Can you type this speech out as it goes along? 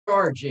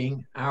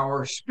recharging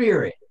our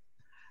spirit.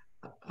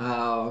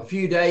 A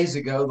few days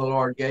ago, the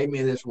Lord gave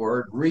me this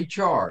word,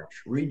 recharge.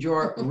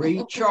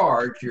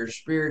 Recharge your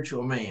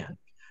spiritual man,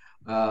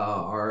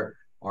 or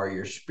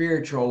your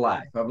spiritual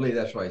life. I believe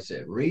that's what He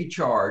said.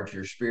 Recharge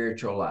your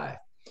spiritual life.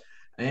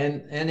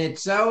 And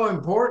it's so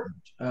important.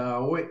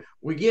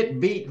 We get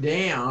beat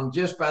down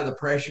just by the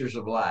pressures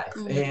of life,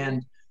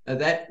 and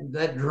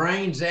that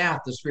drains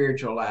out the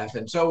spiritual life.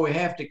 And so we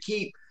have to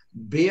keep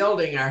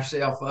building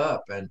ourselves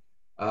up and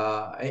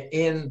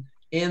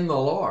in the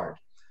Lord.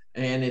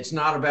 And it's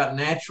not about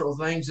natural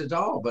things at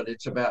all, but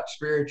it's about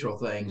spiritual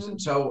things.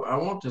 And so I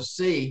want to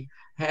see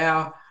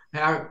how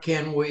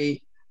can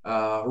we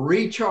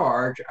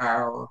recharge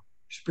our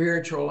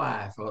spiritual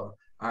life,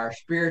 our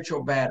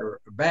spiritual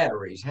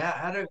batteries.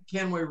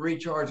 Can we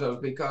recharge those?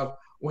 Because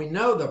we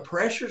know the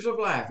pressures of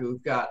life.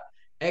 We've got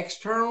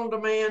external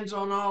demands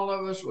on all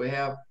of us. We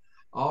have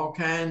all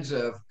kinds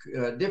of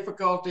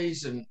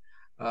difficulties and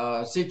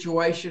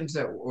situations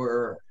that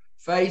we're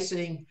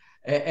facing.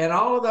 And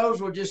all of those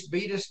will just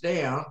beat us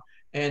down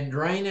and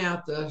drain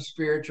out the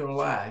spiritual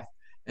life.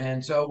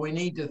 And so we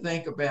need to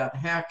think about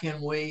how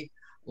can we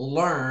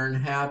learn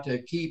how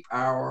to keep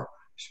our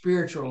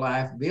spiritual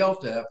life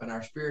built up and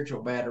our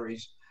spiritual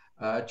batteries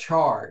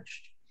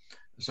charged.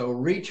 So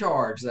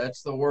recharge,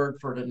 that's the word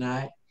for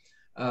tonight.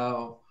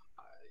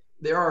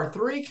 There are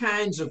three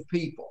kinds of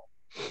people.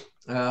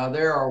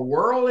 There are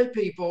worldly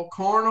people,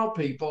 carnal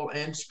people,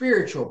 and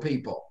spiritual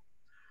people.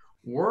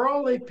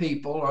 Worldly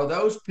people are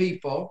those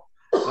people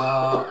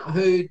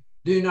who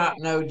do not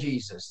know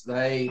Jesus.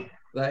 They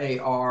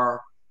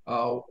are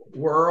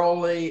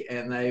worldly,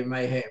 and they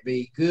may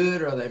be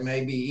good or they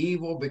may be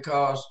evil,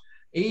 because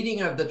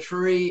eating of the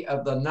tree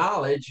of the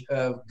knowledge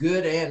of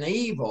good and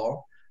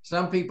evil,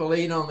 some people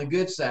eat on the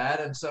good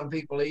side and some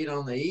people eat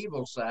on the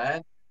evil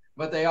side,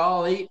 but they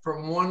all eat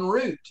from one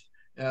root.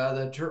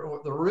 The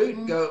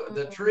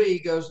tree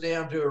goes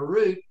down to a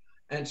root,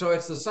 and so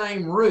it's the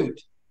same root.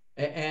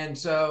 And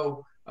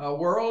so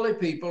worldly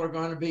people are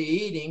going to be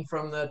eating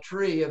from the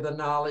tree of the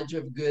knowledge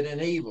of good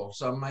and evil.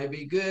 Some may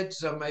be good,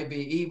 some may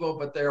be evil,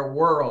 but they're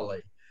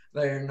worldly.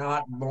 They are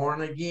not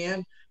born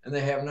again, and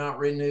they have not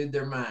renewed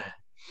their mind.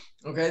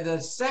 Okay, the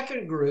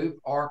second group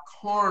are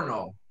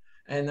carnal,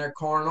 and they're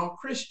carnal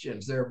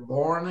Christians. They're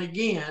born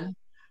again,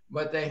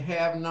 but they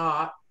have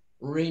not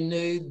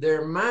renewed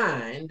their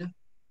mind.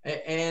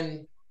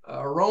 And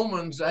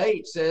Romans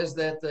 8 says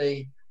that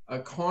a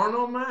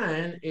carnal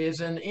mind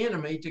is an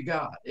enemy to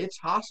God. It's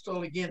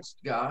hostile against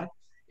God.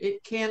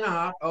 It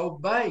cannot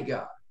obey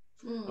God.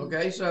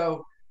 Okay,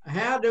 so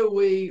how do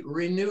we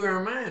renew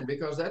our mind?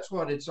 Because that's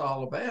what it's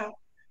all about.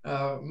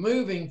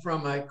 Moving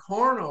from a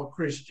carnal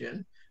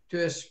Christian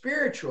to a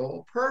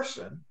spiritual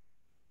person,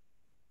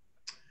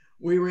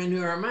 we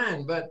renew our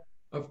mind. But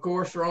of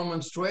course,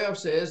 Romans 12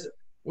 says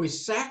we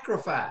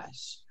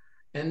sacrifice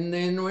and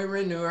then we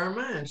renew our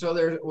mind.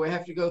 So we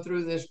have to go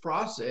through this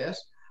process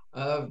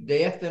of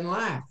death and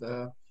life.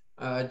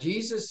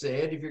 Jesus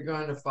said, if you're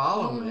going to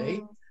follow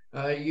me,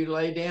 you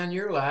lay down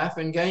your life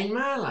and gain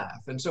my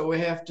life. And so we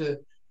have to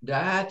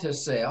die to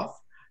self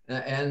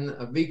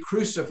and be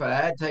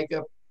crucified, take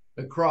up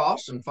the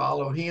cross and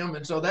follow him.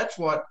 And so that's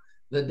what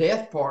the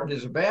death part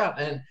is about.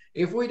 And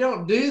if we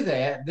don't do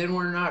that, then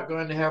we're not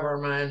going to have our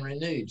mind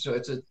renewed. So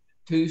it's a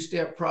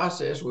two-step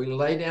process. We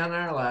lay down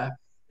our life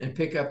and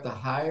pick up the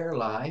higher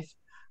life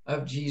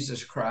of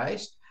Jesus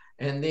Christ.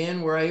 And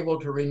then we're able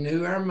to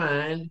renew our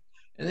mind.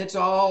 And it's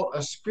all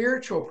a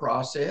spiritual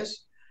process,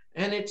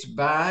 and it's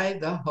by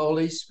the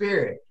Holy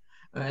Spirit.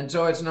 And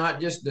so it's not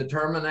just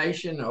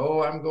determination,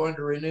 oh, I'm going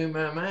to renew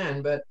my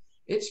mind, but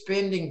it's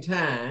spending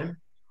time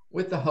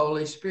with the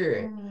Holy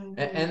Spirit.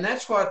 And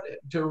that's what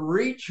to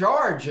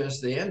recharge us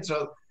then.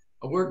 So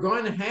we're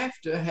going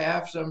to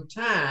have some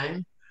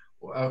time,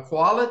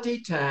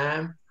 quality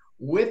time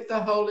with the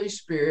Holy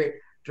Spirit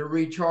to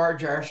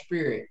recharge our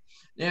spirit.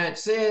 Now it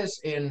says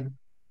in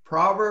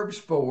Proverbs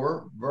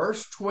 4,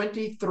 verse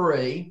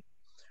 23,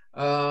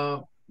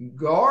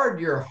 guard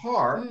your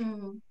heart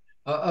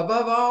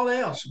above all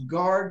else.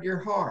 Guard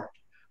your heart,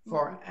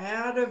 for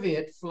out of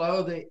it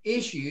flow the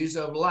issues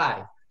of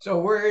life. So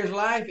where is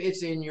life?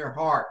 It's in your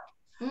heart.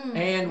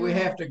 And we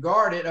have to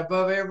guard it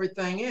above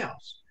everything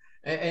else.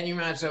 And you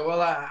might say,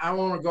 well, I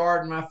want to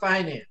guard my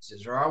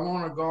finances, or I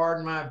want to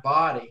guard my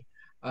body,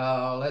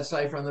 let's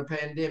say from the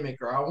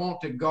pandemic, or I want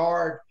to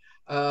guard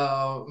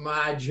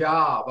my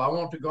job. I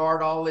want to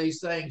guard all these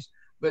things.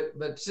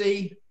 But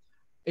see,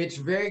 it's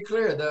very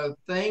clear. The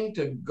thing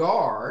to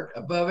guard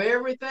above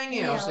everything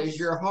else is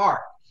your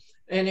heart.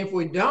 And if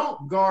we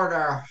don't guard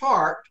our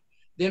heart,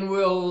 then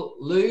we'll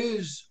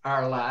lose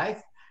our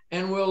life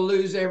and we'll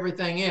lose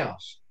everything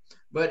else.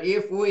 But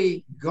if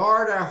we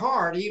guard our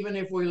heart, even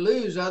if we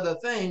lose other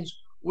things,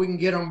 we can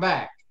get them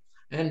back.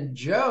 And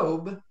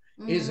Job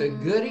is a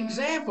good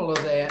example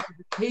of that.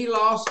 He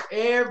lost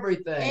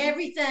everything.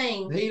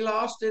 Everything. He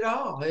lost it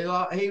all.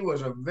 He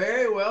was a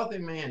very wealthy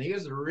man. He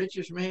was the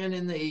richest man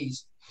in the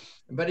East.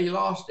 But he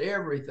lost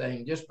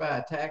everything just by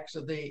attacks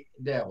of the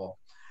devil.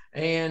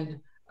 And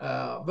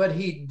but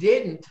he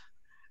didn't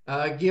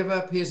give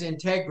up his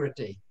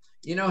integrity.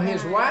 You know,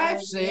 his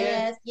wife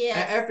said,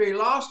 after he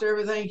lost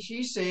everything,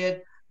 she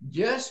said,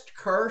 just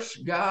curse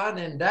God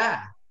and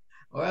die.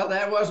 Well,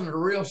 that wasn't a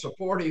real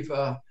supportive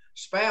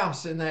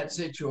spouse in that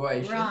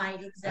situation.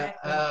 Right,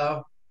 exactly.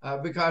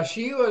 Because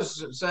she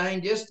was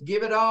saying, just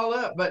give it all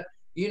up. But,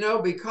 you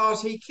know,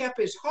 because he kept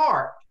his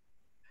heart,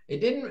 he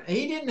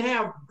didn't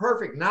have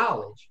perfect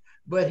knowledge,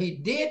 but he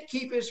did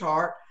keep his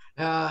heart.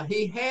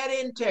 He had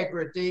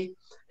integrity.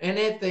 And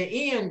at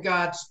the end,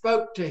 God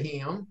spoke to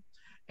him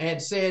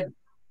and said,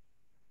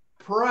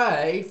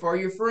 pray for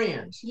your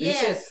friends.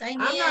 Yes, he said,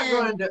 amen.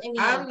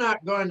 I'm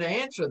not going to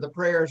answer the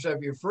prayers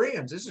of your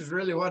friends. This is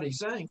really what he's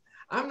saying.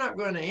 I'm not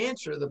going to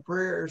answer the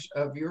prayers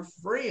of your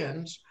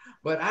friends,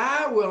 but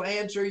I will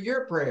answer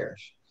your prayers.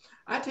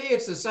 I tell you,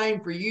 it's the same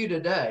for you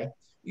today.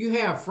 You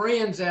have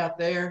friends out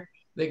there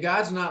that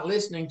God's not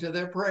listening to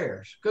their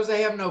prayers because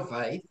they have no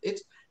faith.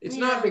 It's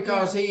not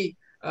because he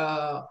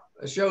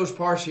shows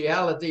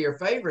partiality or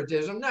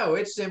favoritism. No,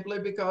 it's simply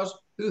because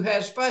who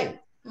has faith.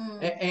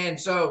 And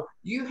so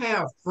you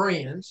have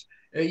friends,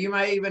 you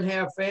may even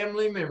have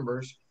family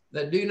members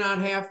that do not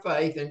have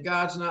faith, and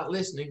God's not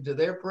listening to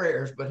their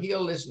prayers, but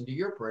he'll listen to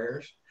your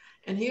prayers,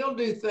 and he'll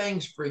do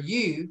things for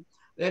you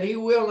that he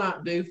will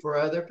not do for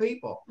other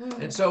people.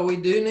 And so we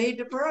do need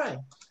to pray.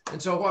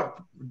 And so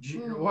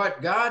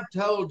what God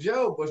told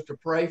Job was to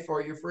pray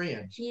for your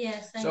friends.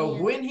 Yes. So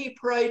when he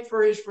prayed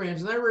for his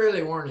friends, and they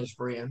really weren't his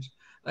friends,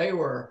 they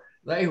were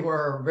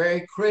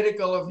very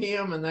critical of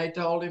him, and they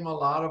told him a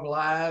lot of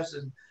lies,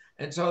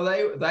 and so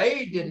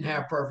they didn't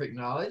have perfect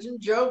knowledge,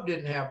 and Job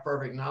didn't have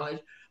perfect knowledge.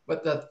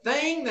 But the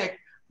thing that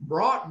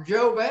brought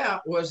Job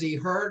out was he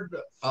heard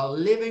a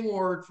living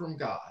word from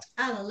God.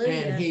 Hallelujah.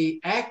 And he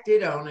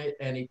acted on it,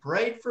 and he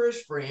prayed for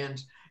his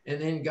friends,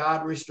 and then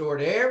God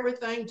restored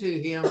everything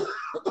to him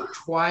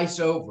twice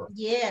over.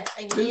 Yes,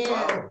 amen.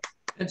 Twofold.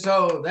 And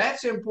so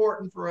that's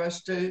important for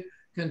us to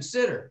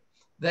consider,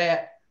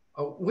 that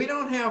we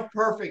don't have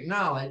perfect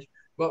knowledge,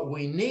 but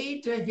we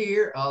need to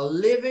hear a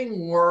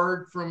living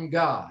word from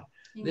God,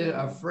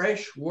 a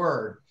fresh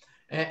word.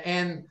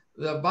 And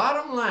the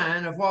bottom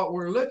line of what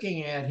we're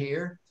looking at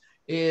here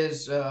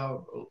is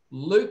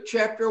Luke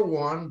chapter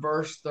 1,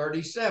 verse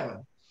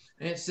 37.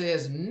 And it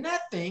says,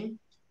 nothing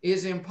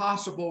is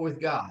impossible with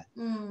God.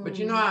 But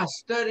you know, I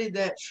studied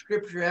that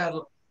scripture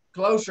out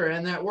closer,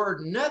 and that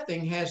word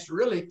nothing has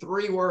really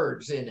 3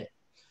 words in it.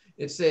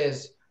 It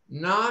says,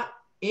 not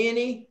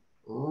any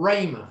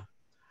rhema,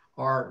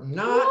 or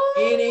not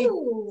any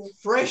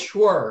fresh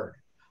word,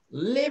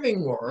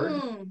 living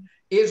word,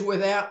 is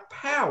without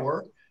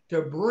power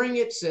to bring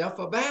itself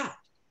about.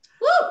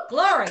 Woo,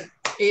 glory.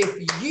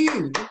 If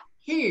you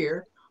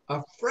hear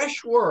a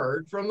fresh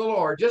word from the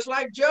Lord, just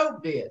like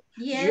Job did.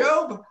 Yes.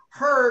 Job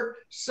heard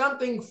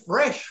something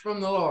fresh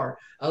from the Lord,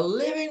 a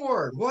living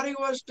word, what he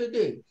was to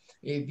do.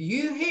 If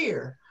you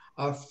hear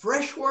a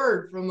fresh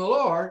word from the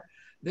Lord,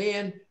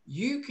 then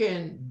you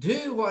can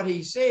do what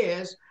he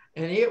says,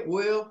 and it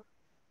will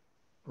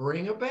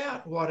bring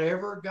about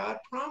whatever God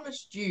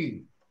promised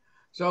you.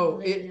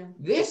 So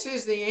this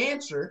is the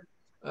answer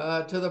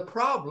to the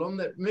problem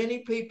that many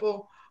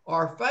people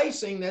are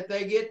facing, that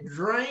they get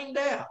drained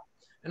out.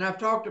 And I've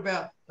talked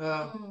about 2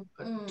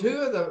 of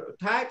the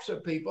types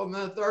of people. And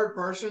the third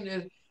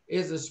person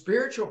is a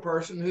spiritual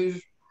person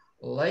who's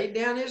laid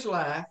down his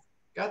life,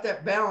 got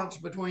that balance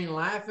between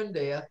life and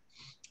death,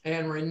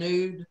 and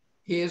renewed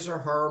his or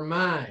her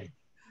mind.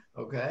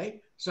 Okay,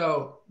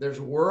 so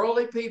there's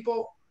worldly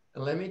people,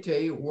 and let me tell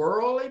you,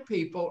 worldly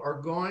people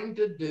are going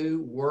to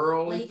do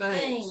worldly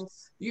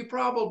things. You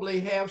probably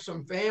have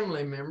some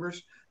family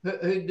members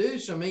who do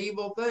some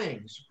evil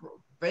things,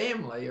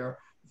 family or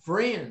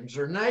friends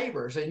or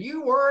neighbors, and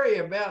you worry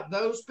about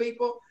those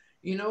people.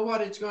 You know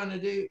what it's going to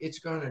do? It's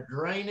going to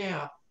drain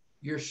out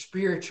your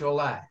spiritual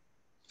life.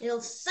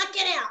 It'll suck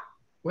it out.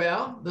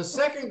 Well, the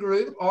second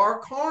group are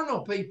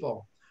carnal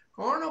people.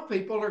 Carnal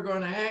people are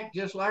going to act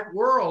just like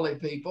worldly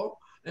people.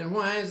 And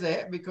why is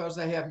that? Because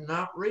they have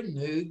not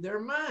renewed their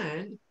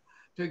mind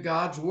to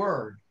God's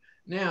word.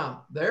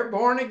 Now, they're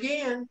born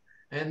again,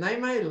 and they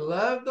may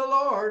love the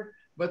Lord,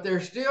 but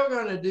they're still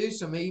going to do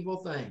some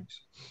evil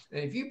things.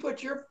 And if you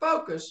put your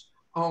focus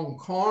on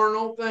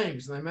carnal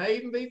things, they may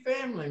even be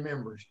family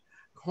members,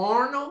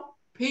 carnal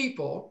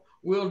people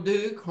will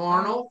do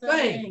carnal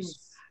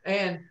things.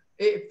 And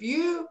if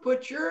you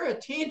put your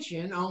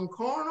attention on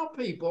carnal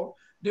people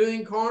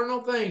doing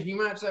carnal things, you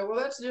might say, well,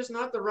 that's just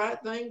not the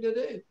right thing to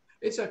do.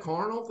 It's a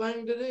carnal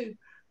thing to do.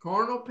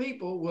 Carnal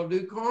people will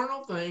do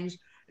carnal things.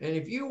 And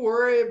if you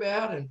worry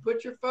about and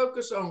put your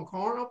focus on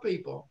carnal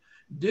people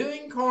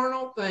doing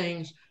carnal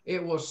things,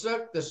 it will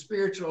suck the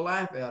spiritual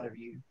life out of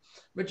you.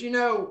 But you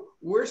know,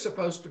 we're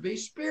supposed to be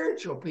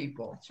spiritual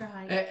people. That's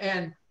right.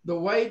 And the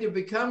way to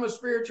become a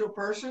spiritual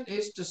person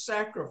is to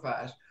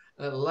sacrifice.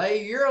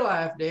 Lay your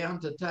life down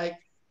to take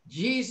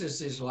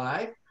Jesus's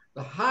life,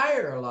 the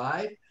higher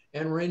life,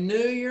 and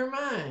renew your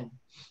mind.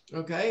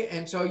 Okay,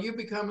 and so you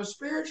become a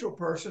spiritual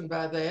person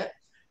by that.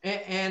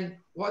 And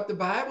what the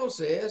Bible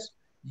says,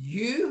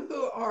 you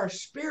who are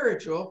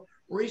spiritual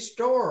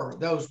restore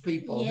those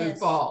people who Yes.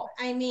 fall,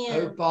 Amen.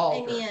 who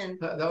falter, Amen.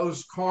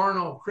 those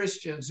carnal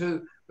Christians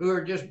who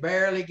are just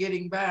barely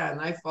getting by, and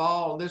they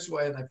fall this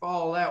way and they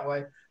fall that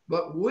way.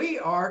 But we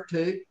are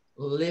to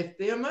lift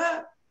them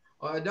up.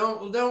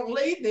 Don't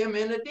leave them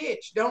in a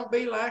ditch. Don't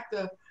be like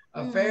the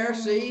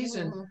Pharisees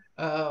and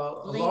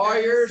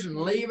lawyers and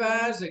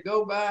Levites that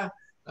go by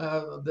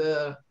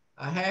the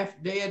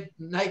half-dead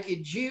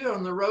naked Jew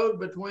on the road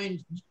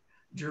between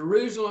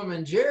Jerusalem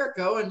and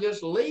Jericho and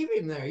just leave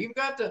him there. You've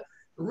got to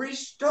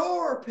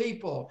restore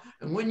people.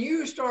 And when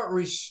you start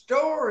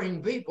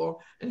restoring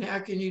people, and how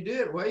can you do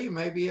it? Well, you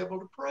may be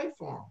able to pray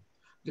for them.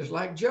 Just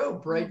like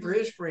Job prayed for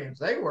his friends.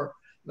 They were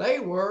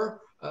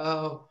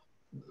not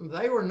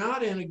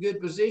in a good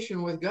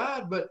position with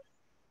God, but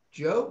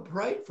Job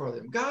prayed for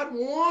them. God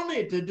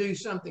wanted to do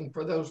something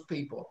for those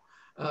people.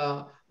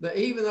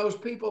 Even those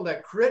people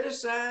that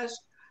criticized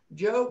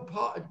Job,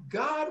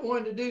 God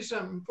wanted to do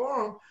something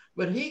for them,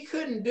 but he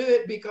couldn't do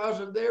it because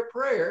of their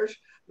prayers,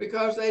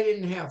 because they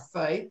didn't have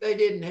faith. They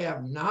didn't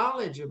have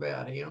knowledge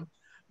about him.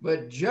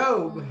 But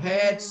Job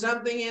had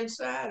something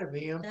inside of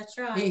him. That's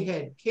right. He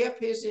had kept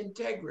his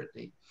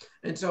integrity.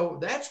 And so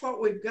that's what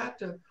we've got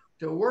to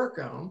work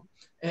on.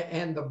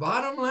 And the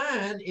bottom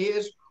line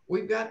is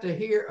we've got to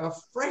hear a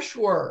fresh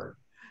word.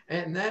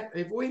 And that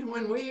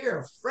when we hear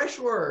a fresh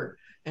word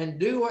and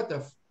do what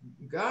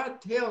God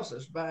tells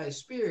us by his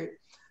Spirit,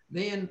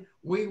 then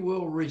we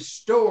will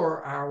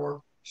restore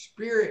our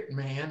spirit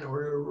man,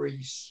 or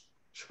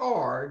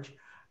recharge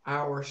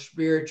our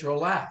spiritual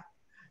life.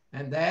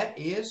 And that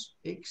is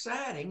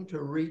exciting,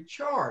 to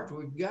recharge.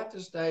 We've got to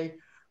stay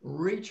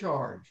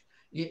recharged.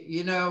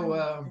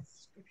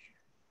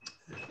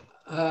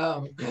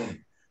 I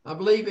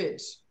believe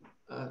it's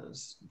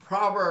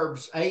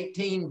Proverbs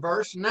 18,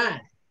 verse 9.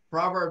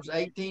 Proverbs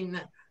 18,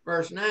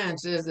 verse 9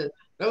 says that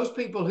those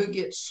people who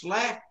get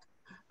slack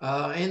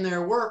in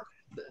their work,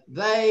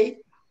 they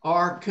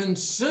are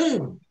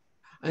consumed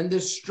and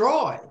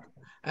destroyed.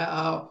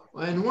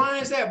 And why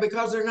is that?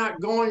 Because they're not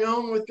going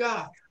on with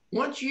God.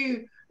 Once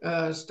you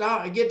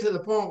get to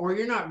the point where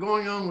you're not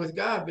going on with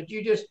God, but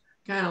you just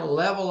kind of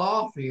level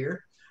off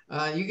here,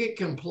 you get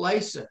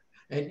complacent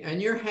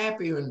and you're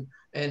happy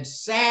and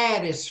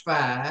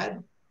satisfied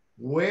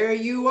where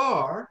you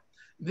are,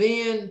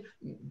 then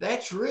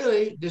that's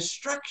really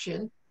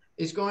destruction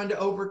is going to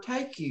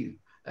overtake you.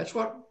 That's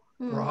what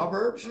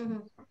Proverbs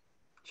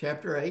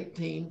chapter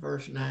 18,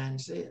 verse 9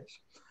 says.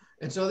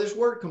 And so this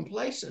word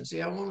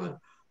complacency, I want to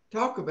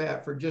talk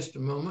about for just a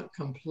moment.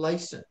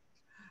 Complacent.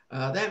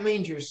 That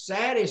means you're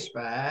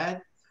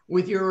satisfied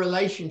with your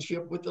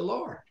relationship with the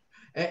Lord.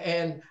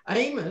 And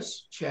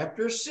Amos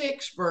chapter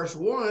 6, verse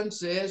 1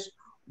 says,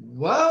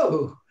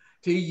 woe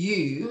to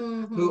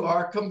you who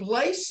are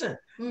complacent.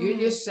 You're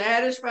just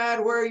satisfied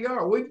where you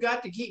are. We've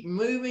got to keep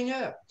moving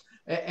up.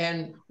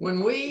 And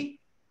when we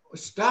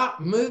stop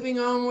moving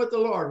on with the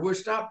Lord, we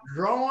stop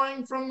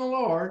drawing from the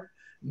Lord,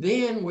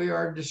 then we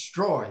are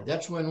destroyed.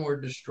 That's when we're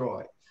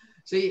destroyed.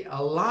 See,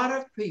 a lot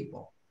of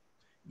people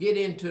get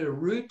into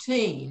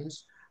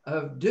routines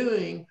of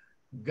doing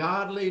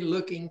godly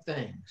looking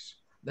things.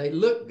 They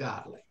look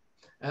godly.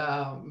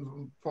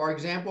 For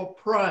example,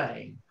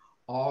 praying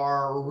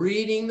or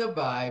reading the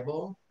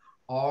Bible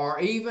or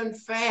even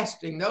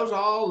fasting. Those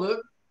all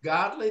look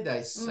godly.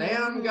 They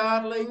sound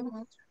godly,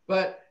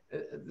 but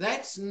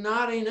that's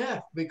not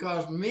enough,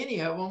 because many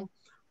of them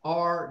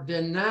are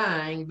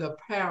denying the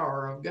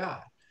power of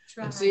God.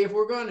 Right. And see, if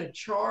we're going to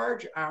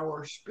charge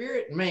our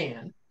spirit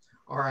man,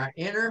 or our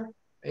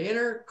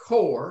inner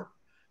core,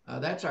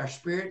 that's our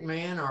spirit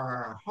man or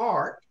our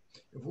heart.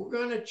 If we're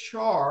going to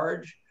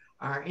charge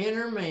our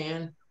inner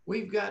man,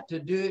 we've got to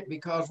do it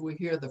because we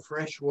hear the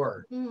fresh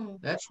word.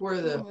 That's where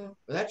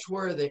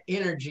the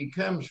energy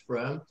comes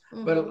from.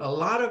 But a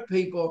lot of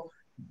people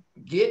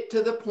get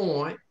to the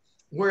point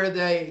where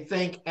they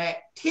think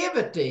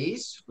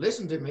activities,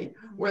 listen to me,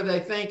 where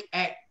they think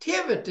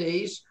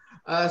activities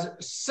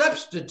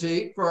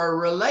substitute for a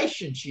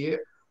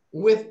relationship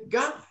with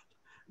God,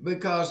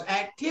 because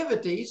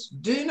activities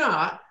do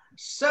not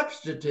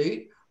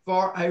substitute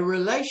for a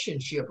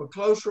relationship, a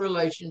close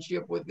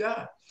relationship with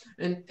God.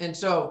 And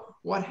so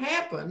what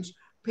happens,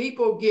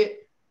 people get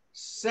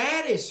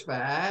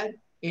satisfied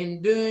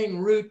in doing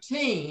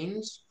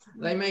routines.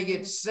 They may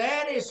get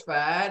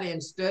satisfied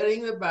in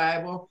studying the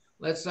Bible,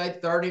 let's say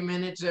 30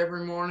 minutes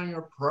every morning,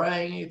 or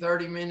praying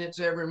 30 minutes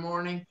every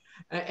morning,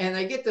 and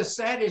they get the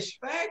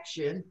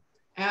satisfaction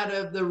out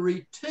of the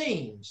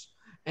routines.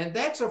 And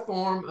that's a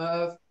form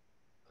of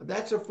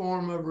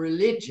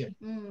religion,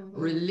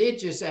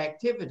 religious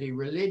activity,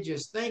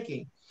 religious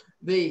thinking.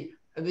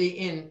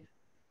 In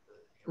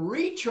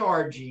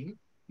recharging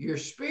your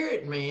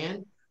spirit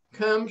man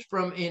comes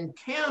from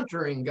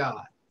encountering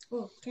God.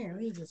 Well, can I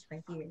read this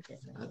right here?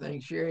 I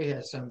think Sherry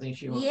has something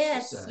she wants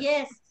to say.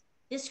 Yes.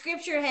 This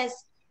scripture has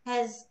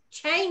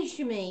changed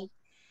me,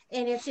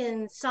 and it's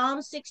in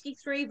Psalm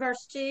 63,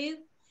 verse 2.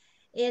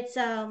 It's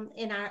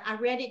and I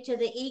read it to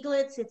the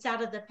eaglets. It's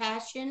out of the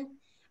Passion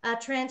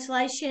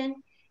translation,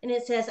 and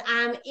it says,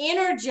 "I'm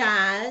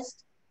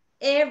energized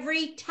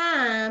every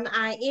time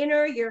I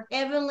enter your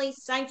heavenly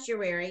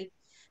sanctuary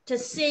to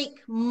seek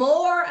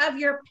more of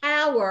your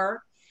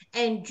power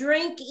and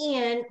drink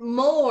in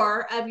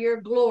more of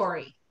your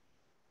glory.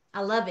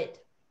 I love it.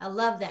 I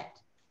love that.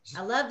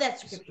 I love that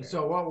scripture.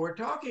 So what we're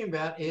talking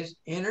about is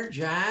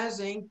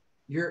energizing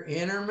your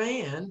inner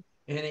man,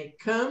 and it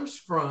comes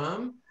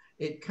from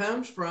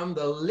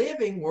the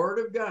living word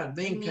of God,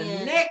 being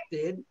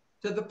connected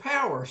to the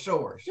power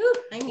source.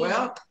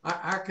 Well,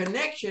 our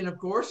connection, of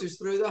course, is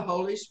through the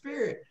Holy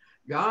Spirit.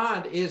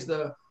 God is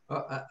the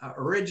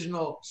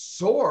original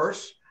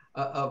source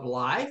of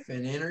life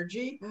and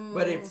energy,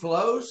 but it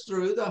flows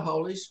through the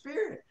Holy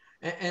Spirit.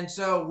 And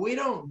so we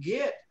don't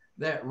get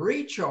that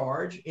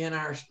recharge in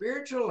our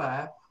spiritual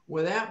life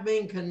without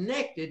being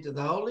connected to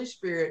the Holy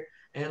Spirit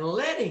and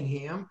letting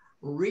him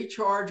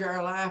recharge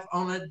our life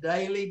on a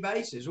daily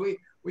basis.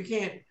 We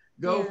can't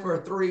go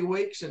for 3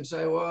 weeks and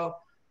say, well,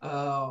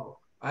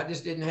 I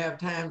just didn't have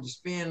time to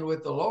spend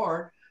with the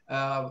Lord,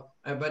 but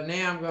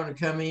now I'm going to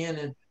come in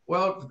and,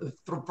 well,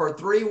 for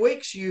 3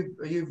 weeks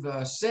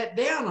you've sat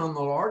down on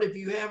the Lord if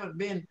you haven't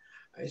been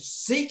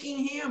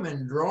seeking him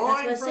and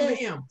drawing from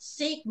him.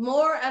 Seek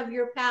more of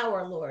your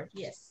power, Lord.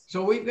 Yes.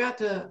 So we've got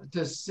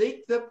to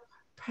seek the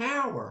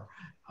power.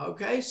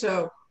 Okay,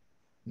 so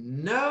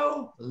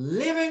no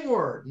living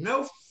word,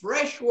 no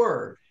fresh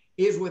word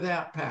is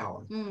without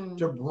power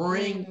to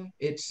bring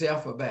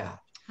itself about.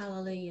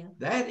 Hallelujah.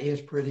 That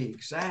is pretty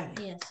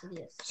exciting. Yes, it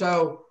is.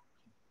 So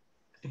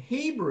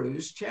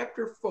Hebrews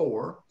chapter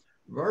 4,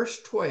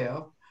 verse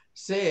 12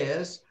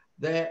 says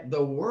that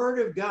the word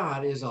of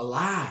God is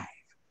alive.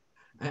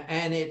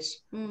 And it's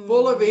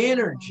full of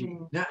energy,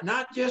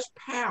 not just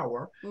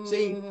power.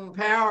 See,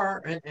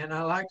 power, and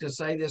I like to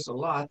say this a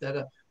lot,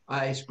 that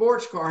a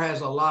sports car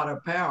has a lot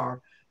of power,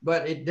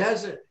 but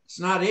it's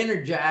not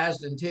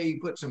energized until you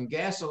put some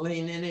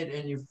gasoline in it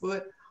and your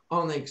foot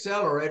on the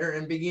accelerator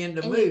and begin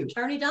to move.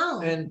 Turn it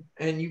on.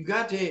 And you've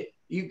got to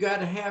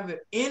have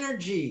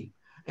energy.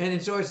 And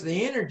so it's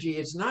the energy.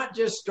 It's not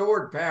just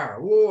stored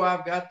power. Whoa,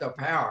 I've got the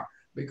power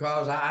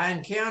because I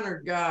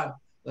encountered God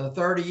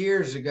 30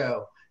 years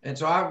ago. And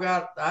so I've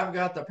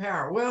got the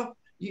power. Well,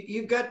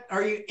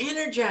 are you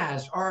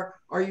energized?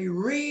 Are you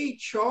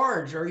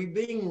recharged? Are you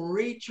being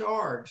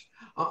recharged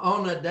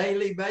on a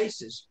daily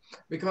basis?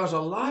 Because a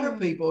lot of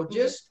people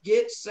just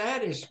get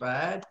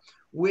satisfied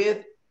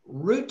with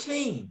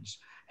routines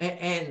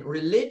and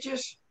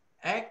religious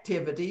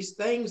activities,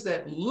 things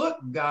that look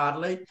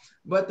godly,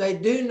 but they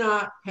do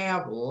not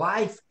have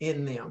life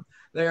in them.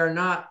 They are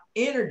not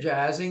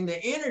energizing.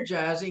 The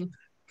energizing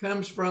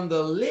comes from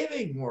the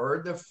living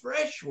word, the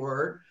fresh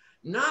word,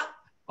 not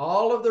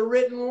all of the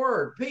written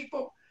word.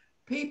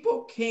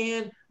 People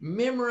can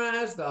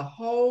memorize the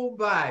whole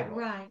Bible.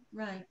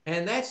 Right.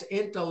 And that's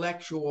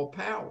intellectual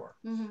power.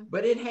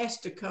 But it has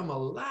to come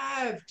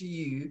alive to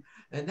you,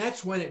 and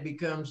that's when it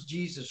becomes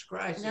Jesus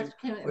Christ.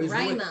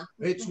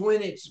 It's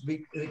when it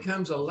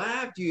becomes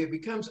alive to you, it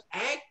becomes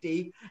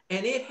active,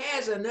 and it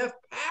has enough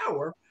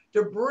power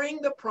to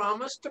bring the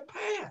promise to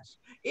pass.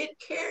 It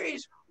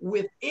carries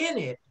within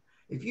it.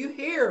 If you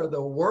hear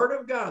the word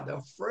of God,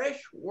 the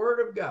fresh word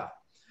of God,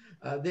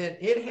 then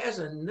it has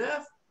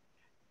enough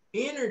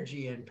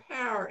energy and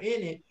power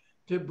in it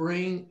to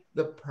bring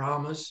the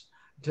promise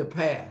to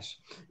pass.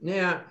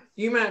 Now,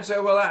 you might say,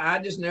 well, I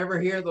just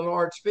never hear the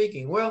Lord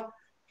speaking. Well,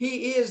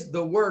 he is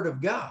the word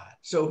of God,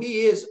 so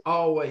he is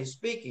always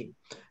speaking.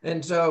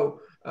 And so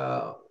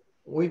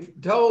we've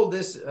told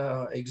this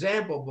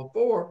example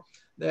before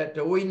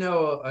that we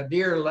know a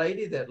dear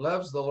lady that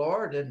loves the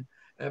Lord, and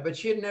but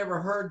she had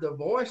never heard the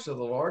voice of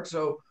the Lord.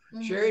 So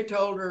Sherry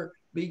told her,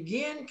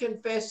 begin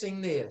confessing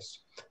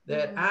this,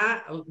 that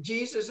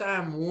Jesus,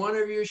 I'm one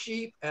of your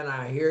sheep and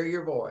I hear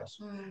your voice.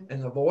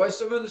 And the voice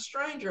of a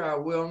stranger I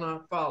will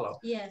not follow.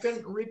 Yes. You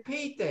can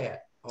repeat that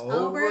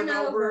over and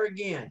over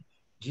again.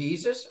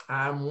 Jesus,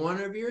 I'm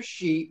one of your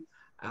sheep.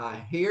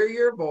 I hear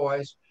your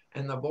voice,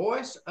 and the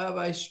voice of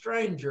a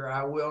stranger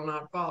I will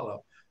not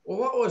follow. Well,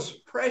 what was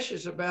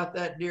precious about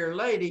that dear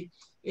lady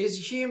is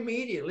she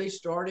immediately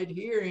started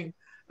hearing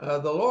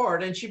the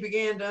Lord, and she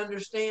began to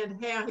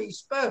understand how he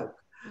spoke.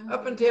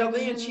 Up until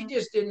then, she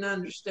just didn't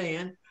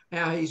understand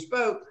how he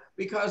spoke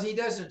because he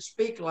doesn't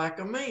speak like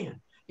a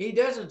man. He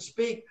doesn't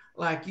speak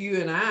like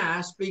you and I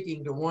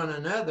speaking to one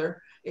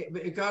another,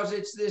 because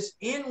it's this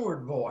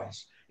inward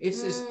voice.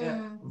 It's this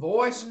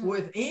voice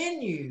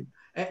within you.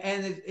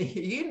 And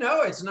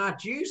it's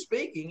not you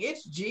speaking.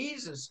 It's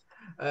Jesus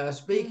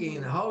speaking,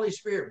 and the Holy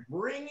Spirit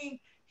bringing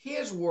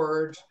his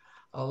words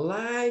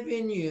alive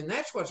in you. And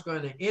that's what's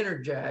going to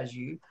energize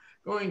you,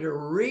 going to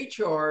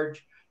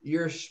recharge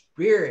your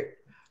spirit.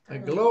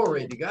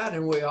 Glory to God.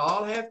 And we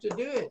all have to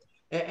do it.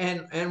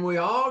 And we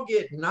all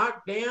get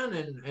knocked down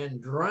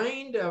and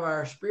drained of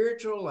our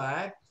spiritual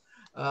life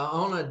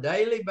on a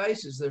daily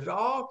basis. There's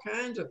all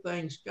kinds of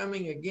things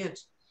coming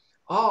against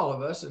all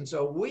of us. And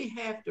so we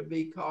have to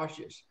be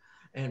cautious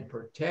and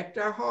protect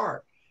our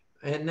heart.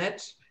 And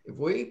that's, if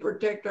we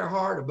protect our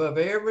heart above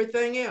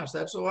everything else,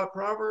 that's what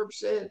Proverbs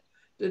said,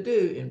 to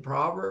do in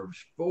Proverbs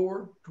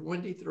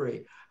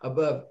 4:23.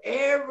 Above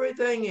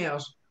everything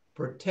else,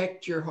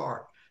 protect your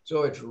heart.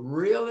 So it's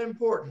real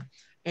important.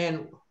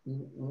 And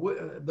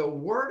the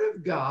Word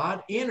of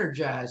God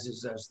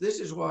energizes us. This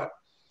is what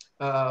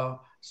 1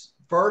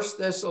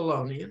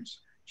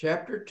 Thessalonians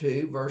chapter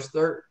 2, verse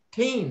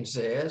 13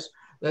 says,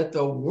 that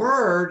the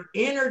Word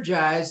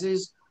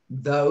energizes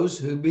those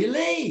who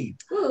believe.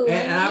 Ooh,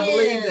 and I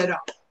believe that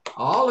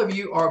all of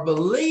you are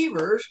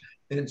believers.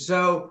 And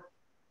so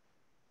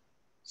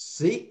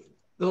seek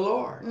the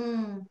Lord.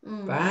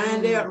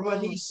 Find out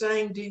what He's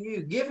saying to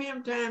you. Give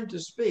Him time to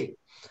speak.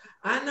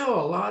 I know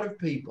a lot of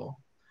people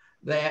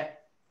that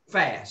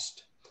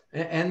fast,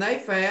 and they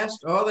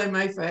fast, or they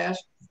may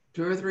fast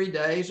 2 or 3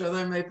 days, or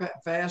they may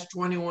fast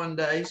 21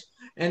 days,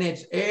 and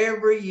it's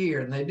every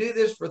year. And they do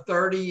this for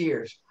 30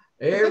 years.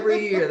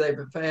 Every year they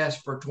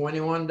fast for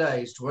 21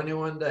 days, at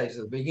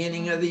the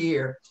beginning of the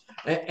year.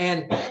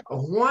 And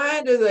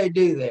why do they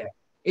do that?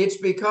 It's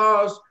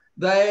because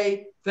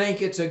they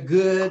think it's a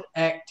good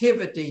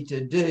activity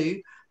to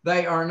do.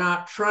 They are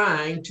not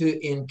trying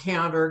to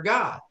encounter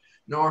God,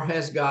 nor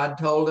has God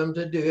told them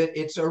to do it.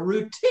 It's a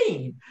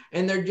routine,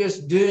 and they're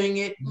just doing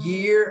it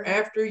year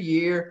after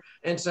year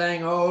and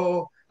saying,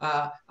 "Oh,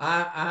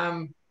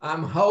 I'm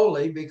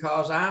holy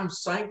because I'm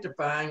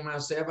sanctifying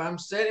myself. I'm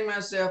setting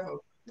myself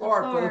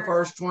apart for the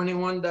first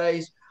 21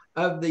 days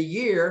of the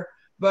year."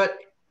 But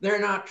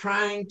they're not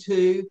trying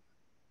to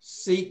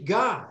seek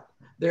God.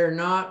 They're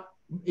not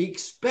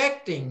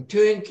expecting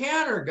to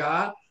encounter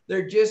God.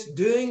 They're just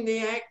doing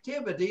the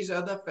activities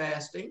of the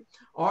fasting,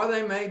 or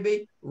they may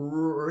be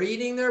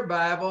reading their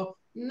Bible,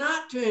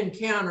 not to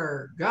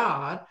encounter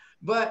God,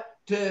 but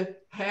to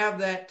have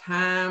that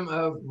time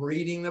of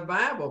reading the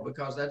Bible,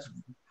 because that's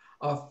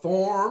a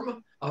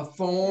form of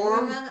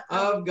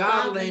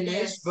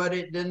godliness, but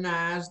it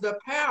denies the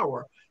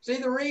power. See,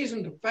 the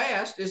reason to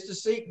fast is to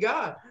seek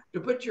God, to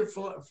put your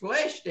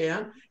flesh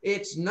down.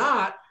 It's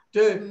not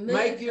to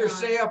make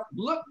yourself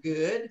look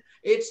good.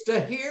 It's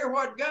to hear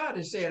what God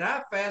has said.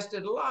 I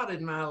fasted a lot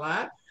in my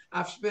life.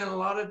 I've spent a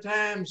lot of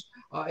times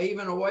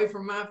even away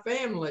from my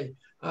family,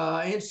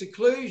 in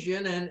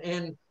seclusion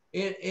and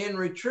in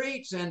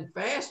retreats and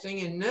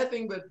fasting, and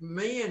nothing but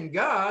me and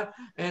God.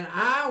 And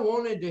I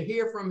wanted to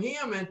hear from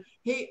Him, and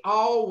He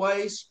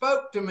always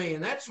spoke to me.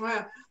 And that's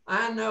why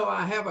I know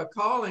I have a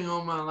calling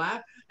on my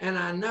life, and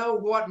I know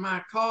what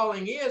my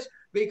calling is,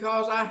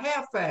 because I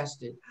have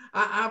fasted.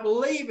 I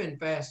believe in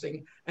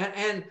fasting,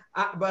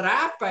 but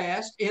I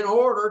fast in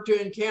order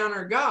to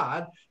encounter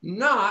God,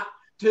 not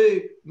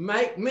to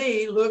make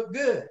me look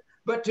good,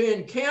 but to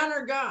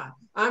encounter God.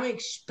 I'm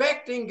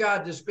expecting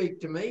God to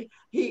speak to me.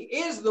 He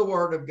is the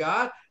Word of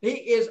God. He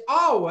is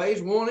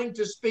always wanting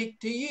to speak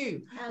to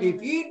you.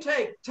 If you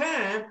take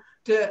time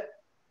to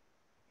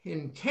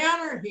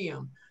encounter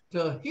Him,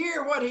 to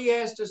hear what He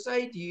has to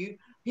say to you,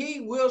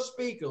 He will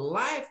speak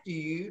life to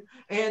you.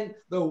 And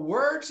the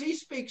words He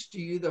speaks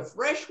to you, the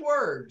fresh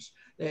words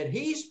that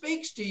He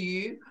speaks to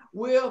you,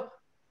 will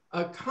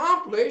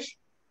accomplish.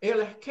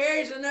 It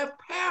carries enough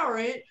power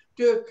in it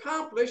to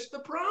accomplish the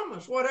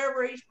promise.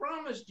 Whatever He's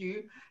promised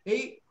you,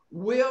 He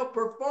will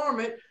perform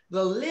it.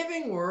 The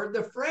living word,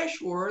 the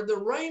fresh word, the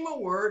Rhema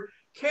word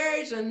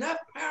carries enough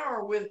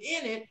power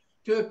within it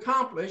to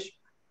accomplish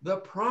the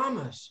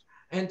promise.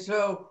 And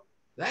so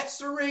that's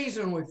the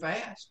reason we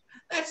fast.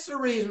 That's the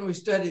reason we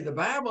study the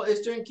Bible,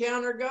 is to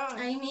encounter God.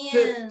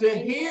 Amen. To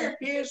hear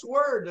His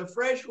word, the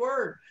fresh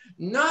word.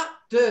 Not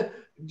to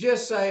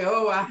just say,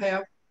 "Oh, I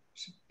have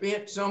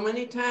spent so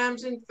many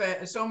times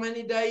so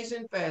many days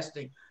in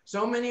fasting,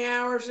 so many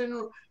hours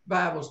in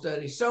Bible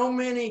study, so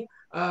many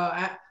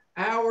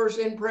hours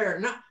in prayer."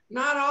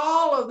 Not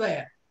all of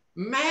that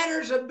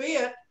matters a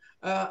bit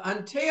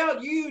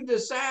until you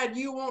decide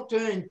you want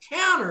to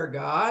encounter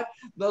God,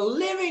 the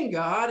living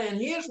God, and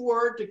His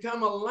word to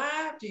come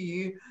alive to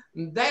you.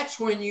 That's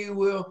when you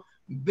will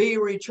be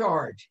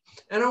recharged.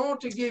 And I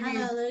want to give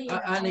you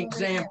an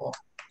example.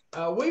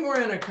 We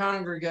were in a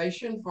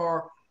congregation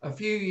for a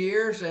few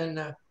years,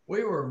 and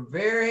we were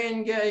very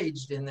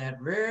engaged in that,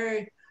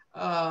 very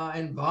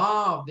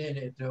involved in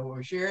it.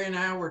 Sherry and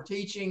I were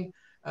teaching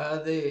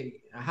the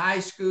high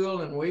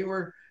school, and we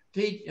were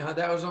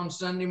that was on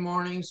Sunday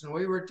mornings, and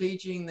we were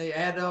teaching the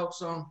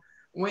adults on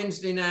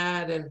Wednesday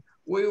night, and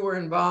we were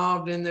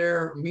involved in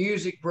their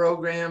music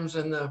programs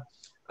and the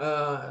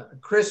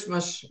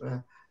Christmas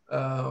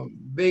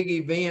big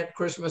event,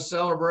 Christmas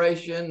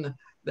celebration,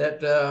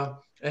 that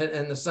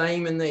and the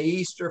same in the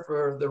Easter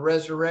for the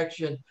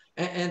resurrection.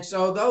 And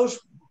so those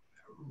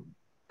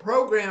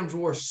programs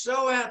were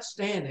so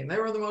outstanding. They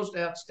were the most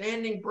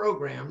outstanding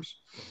programs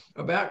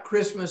about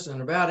Christmas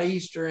and about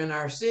Easter in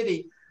our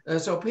city.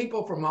 So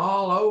people from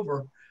all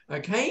over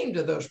came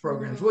to those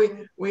programs.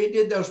 We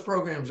did those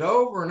programs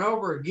over and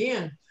over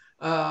again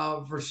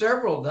for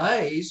several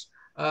days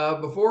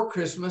before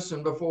Christmas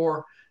and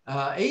before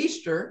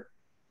Easter.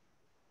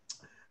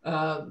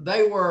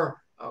 They were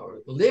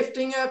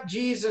lifting up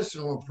Jesus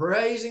and were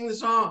praising the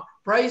song,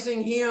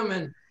 praising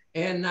Him,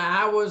 and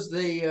I was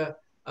the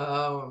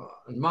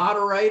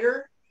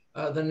moderator,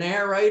 the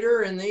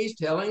narrator in these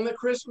telling the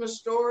Christmas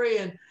story,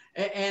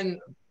 and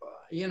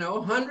you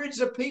know, hundreds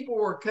of people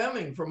were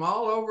coming from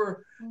all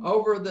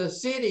over the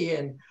city,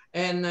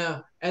 and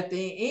at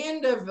the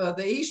end of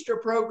the Easter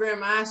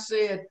program, I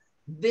said,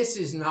 "This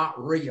is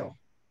not real.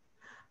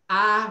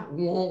 I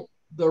want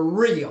the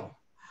real."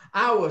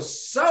 I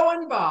was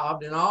so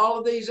involved in all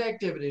of these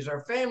activities.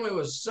 Our family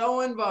was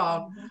so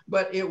involved,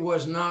 but it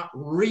was not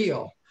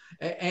real.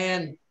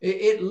 And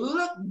it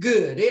looked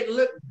good. It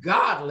looked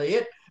godly.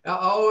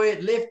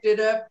 It lifted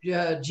up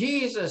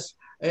Jesus.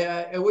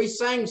 We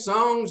sang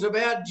songs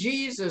about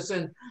Jesus,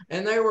 and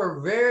they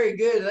were very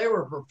good. They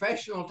were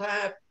professional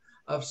type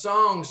of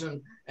songs.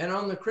 And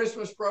on the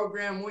Christmas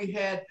program, we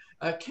had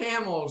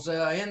camels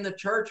in the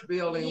church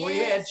building. Yes, we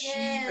had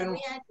sheep, and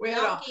we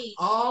had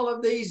all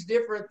of these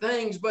different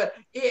things, but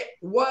it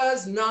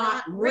was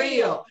not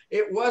real.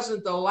 It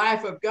wasn't the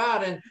life of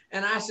God.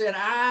 And I said,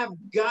 I've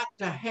got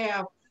to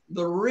have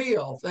the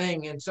real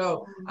thing. And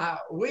so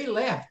we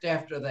left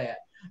after that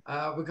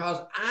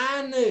because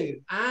I knew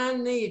I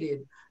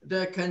needed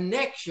the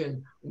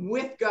connection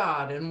with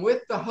God and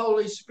with the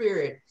Holy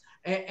Spirit.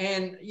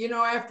 And you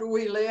know, after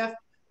we left,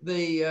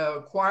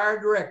 the choir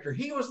director,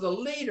 he was the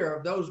leader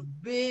of those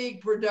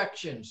big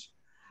productions.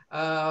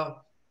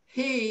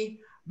 He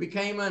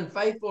became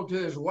unfaithful to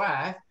his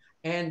wife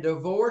and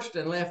divorced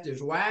and left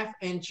his wife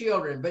and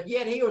children. But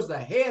yet he was the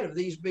head of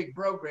these big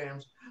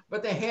programs,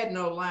 but they had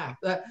no life.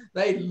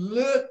 They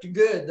looked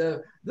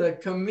good. The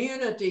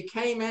community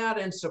came out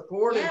and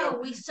supported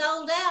them. We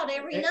sold out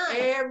every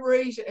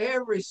night.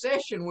 Every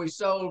session we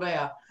sold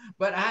out.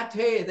 But I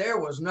tell you, there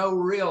was no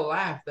real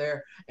life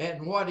there.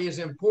 And what is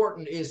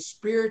important is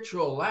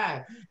spiritual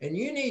life. And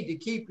you need to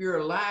keep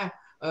your life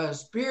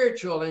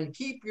spiritual and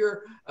keep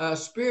your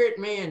spirit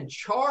man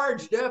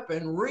charged up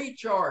and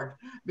recharged,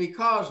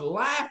 because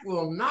life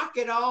will knock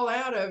it all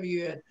out of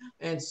you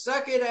and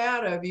suck it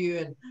out of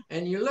you.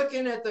 And you're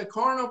looking at the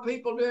carnal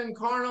people doing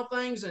carnal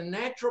things and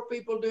natural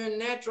people doing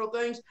natural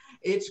things.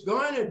 It's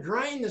going to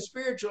drain the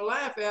spiritual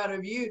life out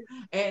of you,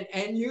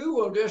 and you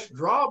will just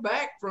draw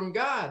back from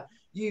God.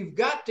 You've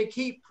got to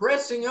keep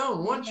pressing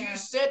on. Once you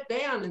sit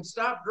down and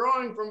stop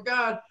drawing from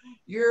God,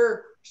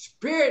 your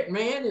spirit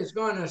man is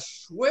going to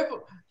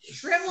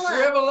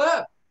shrivel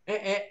up,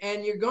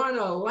 and you're going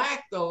to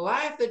lack the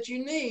life that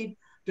you need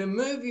to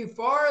move you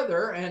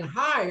farther and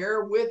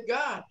higher with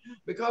God,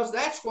 because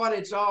that's what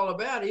it's all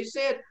about. He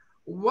said,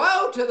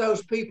 woe to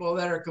those people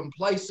that are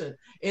complacent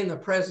in the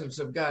presence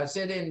of God. It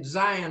said in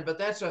Zion, but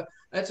that's a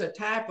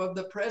type of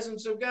the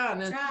presence of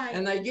God.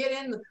 And they get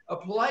in a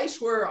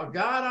place where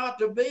God ought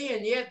to be,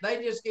 and yet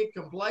they just get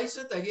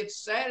complacent. They get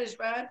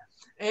satisfied.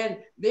 And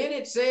then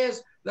it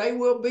says they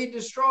will be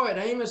destroyed.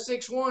 Amos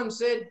 6:1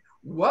 said,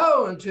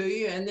 woe unto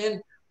you. And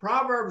then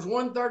Proverbs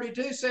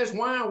 1:32 says,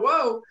 why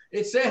woe?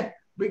 It said,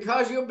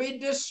 because you'll be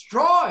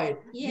destroyed.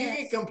 You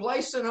get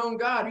complacent on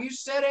God. You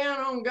sit down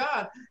on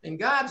God, and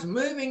God's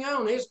moving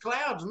on. His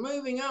cloud's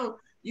moving on.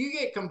 You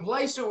get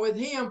complacent with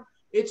him,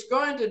 it's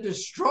going to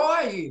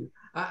destroy you.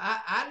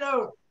 I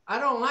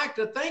don't like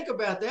to think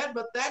about that,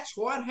 but that's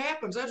what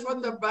happens. That's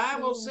what the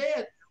Bible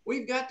said.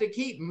 We've got to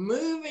keep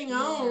moving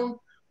on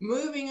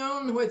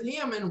with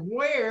him. And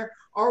where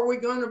are we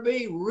going to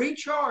be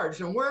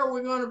recharged? And where are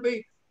we going to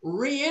be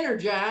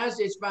re-energized?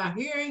 It's by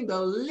hearing the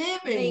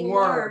living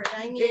word.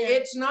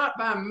 It's not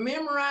by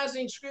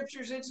memorizing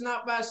scriptures. It's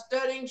not by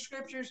studying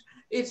scriptures.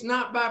 It's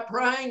not by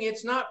praying.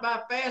 It's not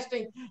by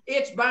fasting.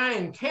 It's by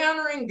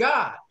encountering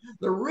God.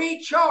 The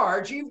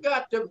recharge, you've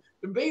got to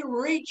be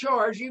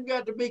recharged. You've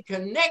got to be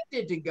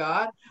connected to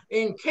God,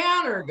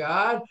 encounter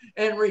God,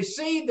 and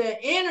receive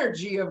the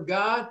energy of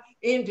God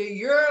into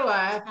your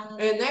life,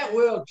 and that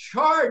will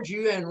charge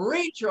you and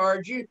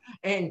recharge you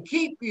and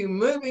keep you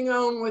moving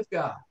on with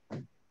God.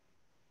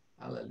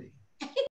 Hallelujah.